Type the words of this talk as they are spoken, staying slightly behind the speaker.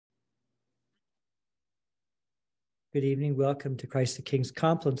Good evening. Welcome to Christ the King's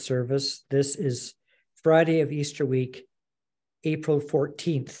Compline service. This is Friday of Easter week, April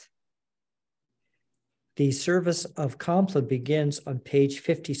 14th. The service of Compline begins on page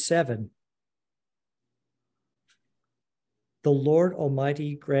 57. The Lord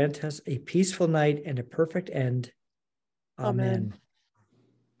Almighty grant us a peaceful night and a perfect end. Amen.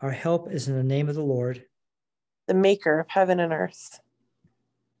 Our help is in the name of the Lord, the maker of heaven and earth.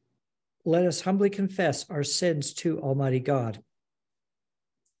 Let us humbly confess our sins to Almighty God.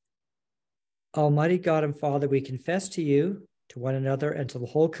 Almighty God and Father, we confess to you, to one another, and to the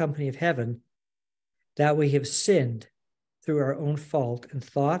whole company of heaven, that we have sinned through our own fault in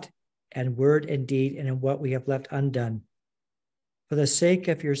thought and word and deed, and in what we have left undone. For the sake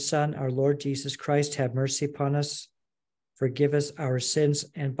of your Son, our Lord Jesus Christ, have mercy upon us, forgive us our sins,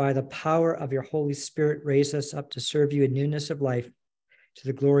 and by the power of your Holy Spirit, raise us up to serve you in newness of life, to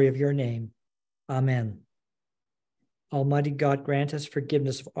the glory of your name. Amen. Almighty God, grant us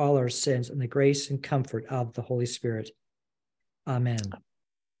forgiveness of all our sins and the grace and comfort of the Holy Spirit. Amen.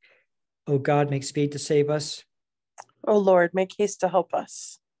 O God, make speed to save us. O Lord, make haste to help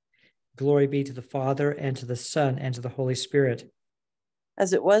us. Glory be to the Father, and to the Son, and to the Holy Spirit.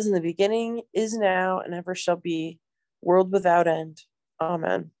 As it was in the beginning, is now, and ever shall be, world without end.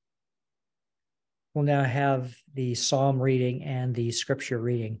 Amen. We'll now have the psalm reading and the scripture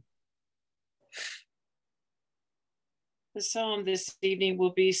reading. The psalm this evening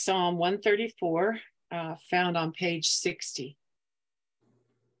will be Psalm 134, found on page 60.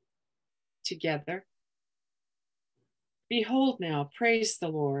 Together. Behold now, praise the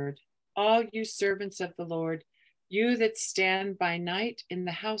Lord, all you servants of the Lord, you that stand by night in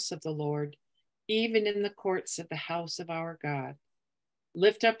the house of the Lord, even in the courts of the house of our God.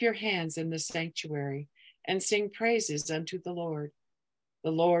 Lift up your hands in the sanctuary and sing praises unto the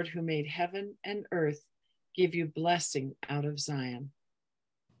Lord who made heaven and earth, give you blessing out of Zion.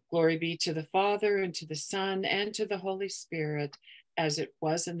 Glory be to the Father, and to the Son, and to the Holy Spirit, as it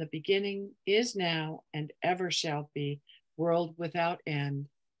was in the beginning, is now, and ever shall be, world without end.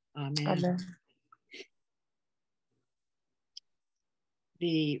 Amen. Amen.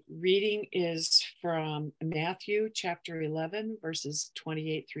 The reading is from Matthew chapter 11, verses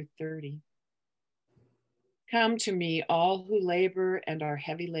 28 through 30. Come to me, all who labor and are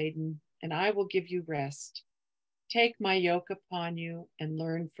heavy laden, and I will give you rest. Take my yoke upon you and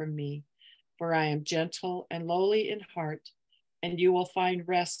learn from me, for I am gentle and lowly in heart, and you will find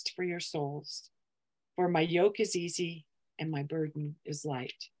rest for your souls. For my yoke is easy and my burden is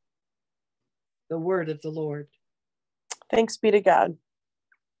light. The word of the Lord. Thanks be to God.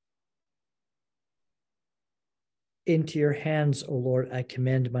 Into your hands, O Lord, I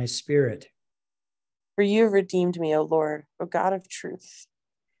commend my spirit. For you have redeemed me, O Lord, O God of truth.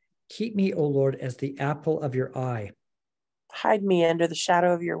 Keep me, O Lord, as the apple of your eye. Hide me under the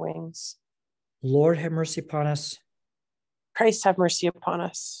shadow of your wings. Lord, have mercy upon us. Christ, have mercy upon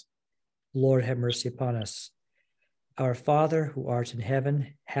us. Lord, have mercy upon us. Our Father, who art in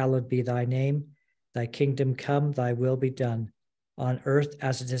heaven, hallowed be thy name. Thy kingdom come, thy will be done, on earth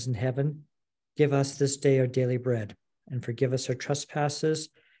as it is in heaven. Give us this day our daily bread, and forgive us our trespasses,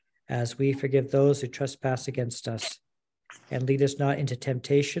 as we forgive those who trespass against us. And lead us not into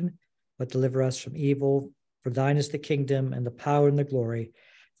temptation, but deliver us from evil. For thine is the kingdom, and the power, and the glory,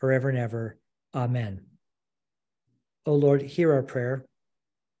 forever and ever. Amen. O Lord, hear our prayer.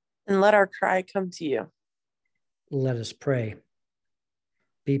 And let our cry come to you. Let us pray.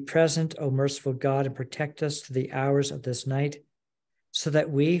 Be present, O merciful God, and protect us through the hours of this night, so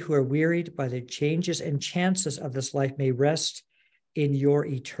that we who are wearied by the changes and chances of this life may rest in your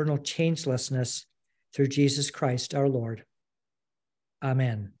eternal changelessness through Jesus Christ our Lord.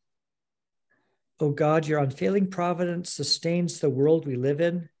 Amen. O God, your unfailing providence sustains the world we live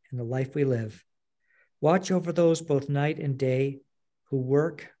in and the life we live. Watch over those both night and day who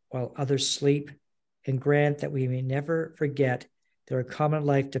work while others sleep, and grant that we may never forget that our common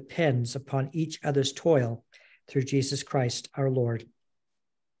life depends upon each other's toil through Jesus Christ our Lord.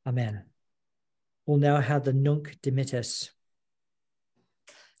 Amen. We'll now have the Nunc Dimittis.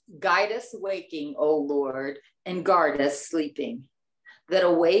 Guide us waking, O Lord, and guard us sleeping, that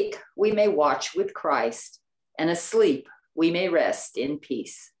awake we may watch with Christ, and asleep we may rest in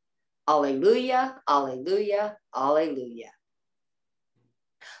peace. Alleluia, alleluia, alleluia.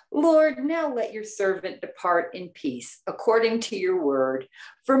 Lord, now let your servant depart in peace, according to your word.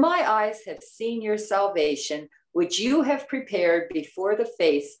 For my eyes have seen your salvation, which you have prepared before the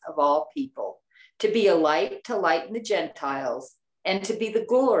face of all people, to be a light to lighten the Gentiles, and to be the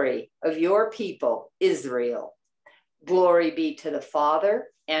glory of your people, Israel. Glory be to the Father,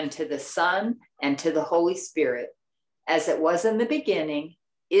 and to the Son, and to the Holy Spirit, as it was in the beginning,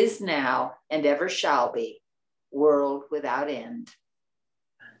 is now, and ever shall be, world without end.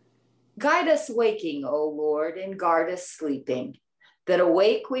 Guide us waking, O Lord, and guard us sleeping, that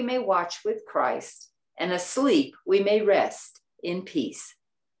awake we may watch with Christ, and asleep we may rest in peace.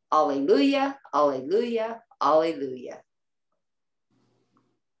 Alleluia, alleluia, alleluia.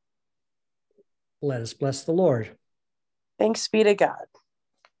 Let us bless the Lord. Thanks be to God.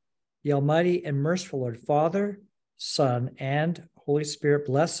 The Almighty and merciful Lord, Father, Son, and Holy Spirit,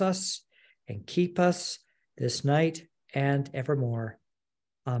 bless us and keep us this night and evermore.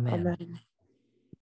 Amen. Amen.